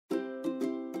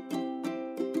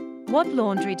What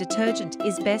laundry detergent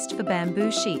is best for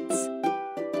bamboo sheets?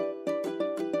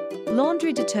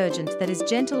 Laundry detergent that is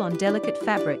gentle on delicate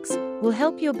fabrics will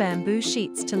help your bamboo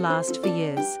sheets to last for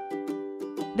years.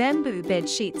 Bamboo bed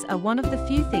sheets are one of the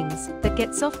few things that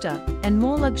get softer and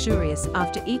more luxurious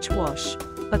after each wash,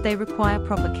 but they require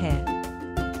proper care.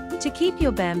 To keep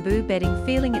your bamboo bedding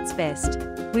feeling its best,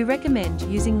 we recommend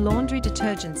using laundry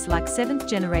detergents like 7th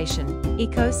Generation,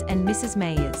 Ecos and Mrs.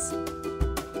 Meyers.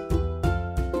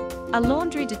 A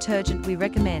laundry detergent we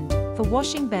recommend for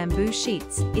washing bamboo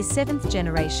sheets is 7th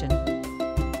Generation.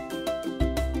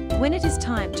 When it is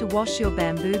time to wash your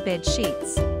bamboo bed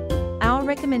sheets, our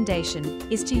recommendation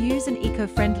is to use an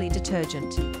eco-friendly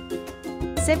detergent.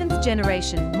 7th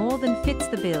Generation more than fits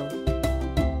the bill.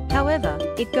 However,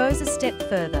 it goes a step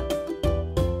further.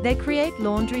 They create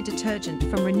laundry detergent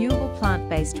from renewable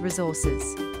plant-based resources.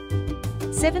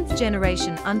 7th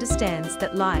Generation understands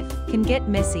that life can get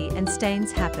messy and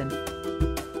stains happen.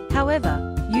 However,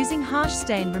 using harsh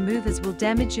stain removers will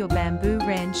damage your bamboo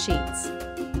rayon sheets.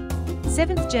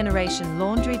 7th Generation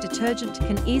laundry detergent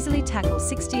can easily tackle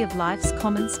 60 of life's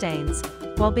common stains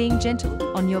while being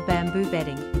gentle on your bamboo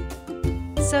bedding.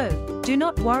 So, do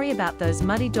not worry about those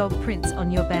muddy dog prints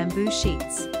on your bamboo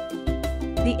sheets.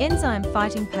 The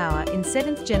enzyme-fighting power in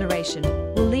 7th Generation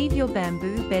will leave your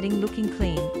bamboo bedding looking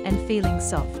clean and feeling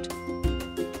soft.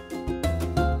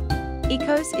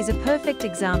 Ecos is a perfect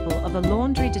example of a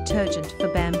laundry detergent for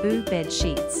bamboo bed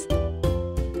sheets.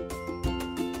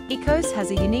 Ecos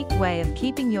has a unique way of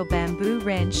keeping your bamboo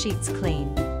rayon sheets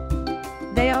clean.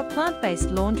 They are a plant-based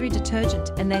laundry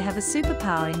detergent and they have a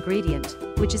superpower ingredient,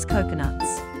 which is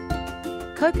coconuts.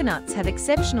 Coconuts have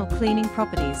exceptional cleaning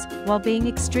properties while being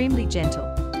extremely gentle.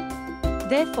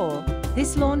 Therefore,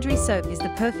 this laundry soap is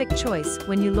the perfect choice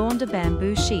when you launder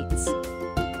bamboo sheets.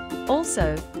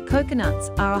 Also,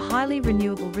 coconuts are a highly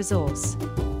renewable resource.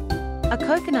 A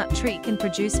coconut tree can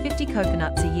produce 50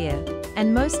 coconuts a year,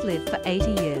 and most live for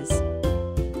 80 years.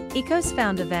 Ecos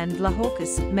founder Van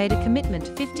Vlahorkes made a commitment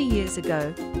 50 years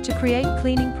ago to create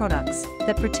cleaning products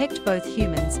that protect both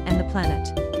humans and the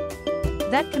planet.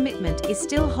 That commitment is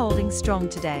still holding strong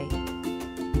today.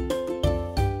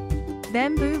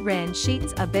 Bamboo rayon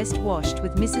sheets are best washed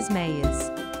with Mrs. Meyers.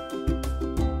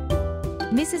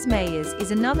 Mrs. Meyers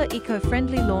is another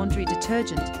eco-friendly laundry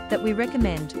detergent that we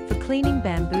recommend for cleaning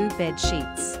bamboo bed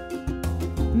sheets.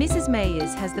 Mrs.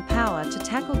 Meyers has the power to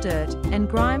tackle dirt and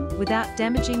grime without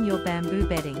damaging your bamboo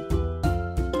bedding.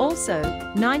 Also,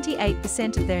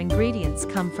 98% of their ingredients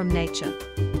come from nature.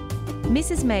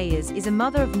 Mrs. Meyers is a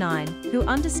mother of 9 who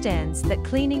understands that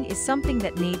cleaning is something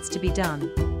that needs to be done.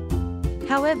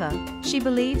 However, she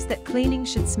believes that cleaning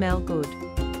should smell good.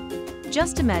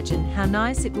 Just imagine how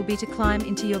nice it will be to climb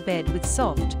into your bed with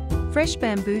soft, fresh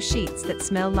bamboo sheets that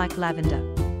smell like lavender.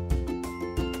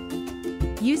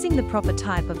 Using the proper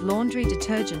type of laundry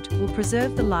detergent will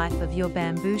preserve the life of your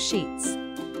bamboo sheets.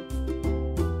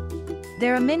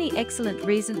 There are many excellent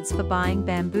reasons for buying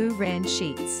bamboo rayon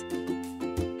sheets.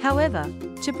 However,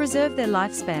 to preserve their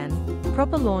lifespan,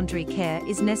 proper laundry care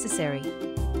is necessary.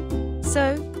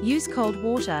 So, use cold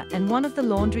water and one of the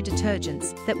laundry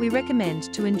detergents that we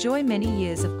recommend to enjoy many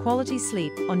years of quality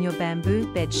sleep on your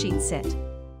bamboo bed sheet set.